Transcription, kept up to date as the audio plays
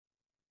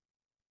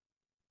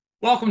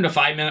Welcome to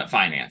 5 Minute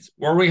Finance,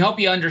 where we help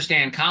you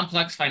understand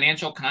complex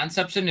financial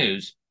concepts and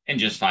news in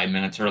just 5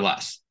 minutes or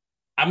less.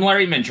 I'm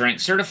Larry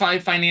Mindrink,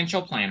 certified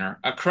financial planner,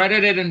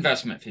 accredited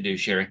investment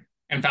fiduciary,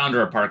 and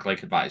founder of Park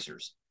Lake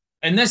Advisors.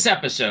 In this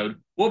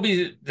episode, we'll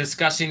be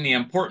discussing the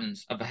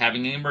importance of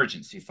having an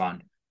emergency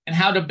fund and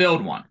how to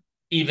build one,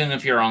 even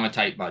if you're on a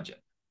tight budget.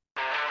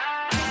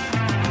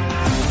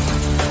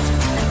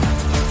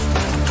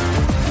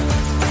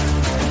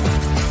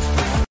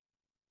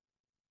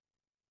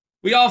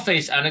 We all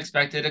face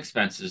unexpected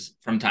expenses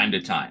from time to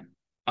time.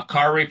 A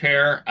car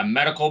repair, a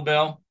medical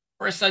bill,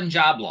 or a sudden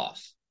job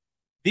loss.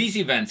 These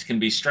events can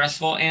be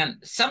stressful and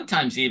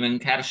sometimes even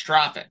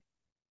catastrophic,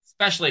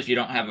 especially if you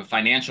don't have a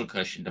financial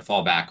cushion to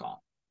fall back on.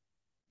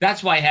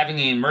 That's why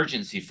having an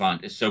emergency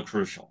fund is so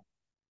crucial.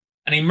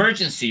 An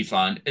emergency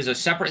fund is a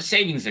separate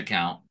savings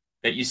account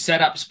that you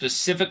set up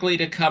specifically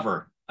to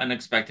cover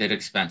unexpected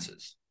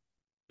expenses.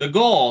 The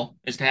goal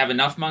is to have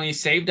enough money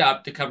saved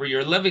up to cover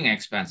your living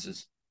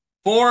expenses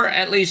for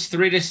at least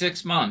 3 to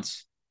 6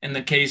 months in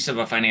the case of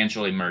a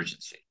financial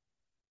emergency.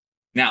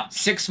 Now,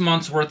 6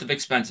 months worth of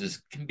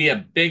expenses can be a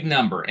big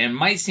number and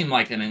might seem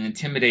like an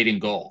intimidating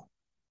goal,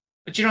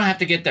 but you don't have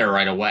to get there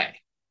right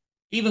away.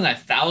 Even a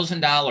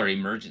 $1,000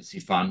 emergency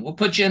fund will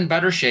put you in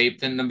better shape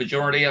than the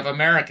majority of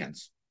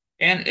Americans,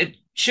 and it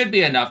should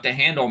be enough to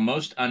handle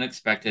most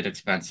unexpected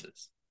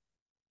expenses.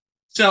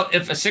 So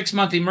if a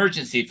 6-month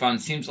emergency fund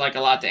seems like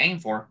a lot to aim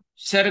for,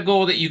 set a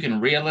goal that you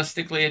can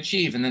realistically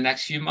achieve in the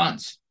next few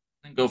months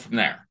and go from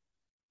there.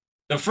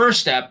 The first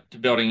step to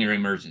building your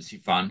emergency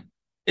fund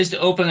is to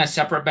open a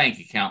separate bank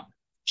account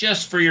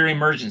just for your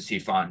emergency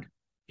fund if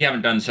you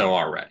haven't done so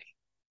already.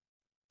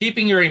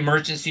 Keeping your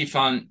emergency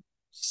fund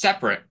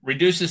separate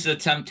reduces the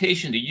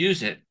temptation to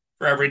use it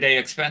for everyday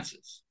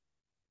expenses.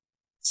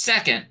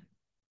 Second,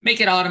 make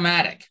it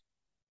automatic.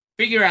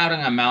 Figure out an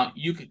amount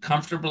you could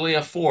comfortably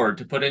afford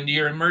to put into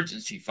your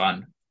emergency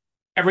fund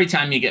every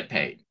time you get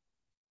paid,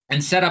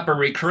 and set up a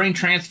recurring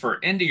transfer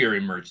into your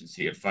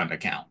emergency fund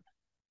account.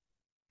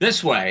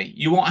 This way,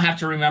 you won't have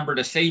to remember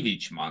to save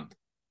each month,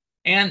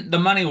 and the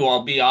money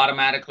will be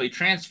automatically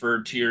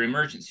transferred to your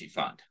emergency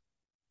fund.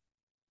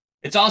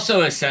 It's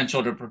also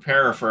essential to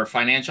prepare for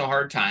financial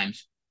hard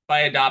times by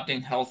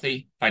adopting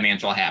healthy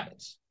financial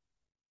habits.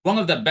 One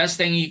of the best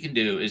things you can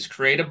do is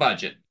create a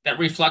budget that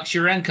reflects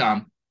your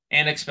income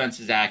and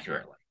expenses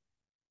accurately.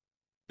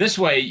 This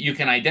way, you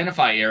can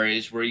identify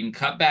areas where you can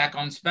cut back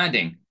on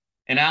spending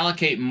and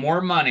allocate more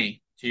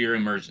money to your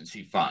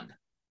emergency fund.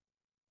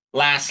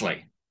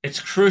 Lastly, it's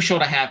crucial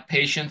to have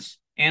patience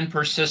and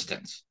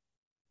persistence.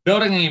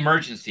 Building an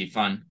emergency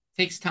fund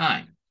takes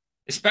time,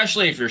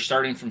 especially if you're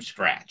starting from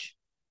scratch.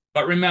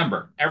 But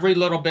remember, every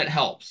little bit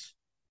helps.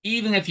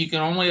 Even if you can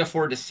only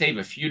afford to save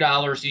a few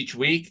dollars each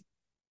week,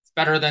 it's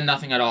better than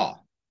nothing at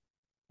all.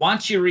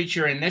 Once you reach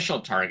your initial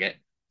target,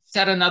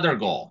 set another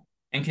goal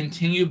and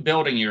continue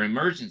building your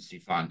emergency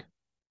fund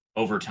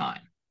over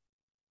time.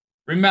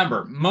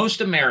 Remember,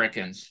 most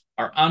Americans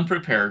are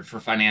unprepared for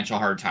financial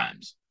hard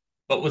times.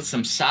 But with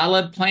some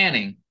solid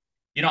planning,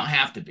 you don't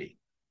have to be.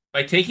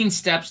 By taking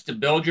steps to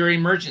build your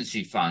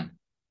emergency fund,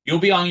 you'll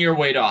be on your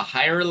way to a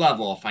higher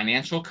level of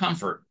financial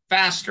comfort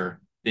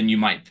faster than you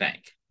might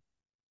think.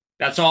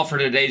 That's all for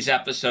today's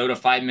episode of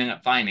 5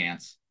 Minute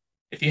Finance.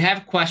 If you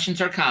have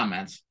questions or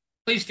comments,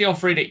 please feel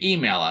free to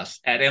email us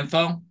at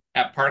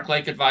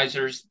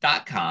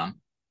info@parklakeadvisors.com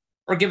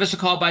or give us a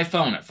call by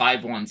phone at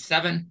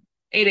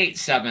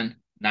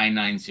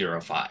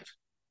 517-887-9905.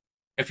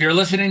 If you're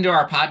listening to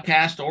our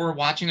podcast or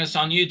watching us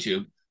on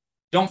YouTube,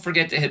 don't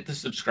forget to hit the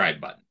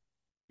subscribe button.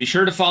 Be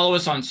sure to follow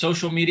us on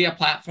social media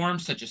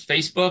platforms such as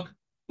Facebook,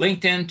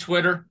 LinkedIn,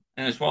 Twitter,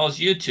 and as well as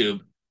YouTube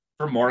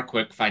for more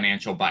quick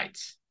financial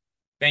bites.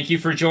 Thank you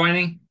for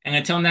joining, and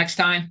until next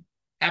time,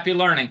 happy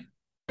learning.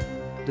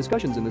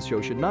 Discussions in this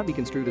show should not be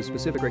construed as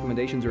specific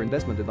recommendations or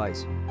investment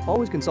advice.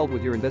 Always consult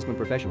with your investment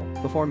professional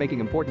before making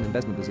important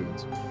investment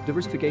decisions.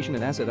 Diversification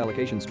and asset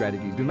allocation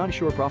strategies do not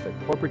assure profit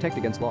or protect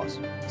against loss.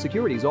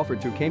 Securities offered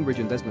through Cambridge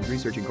Investment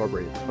Research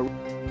Incorporated, a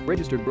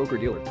registered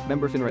broker-dealer,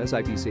 member FINRA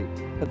SIPC.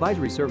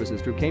 Advisory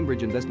services through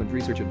Cambridge Investment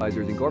Research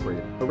Advisors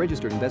Incorporated, a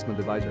registered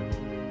investment advisor.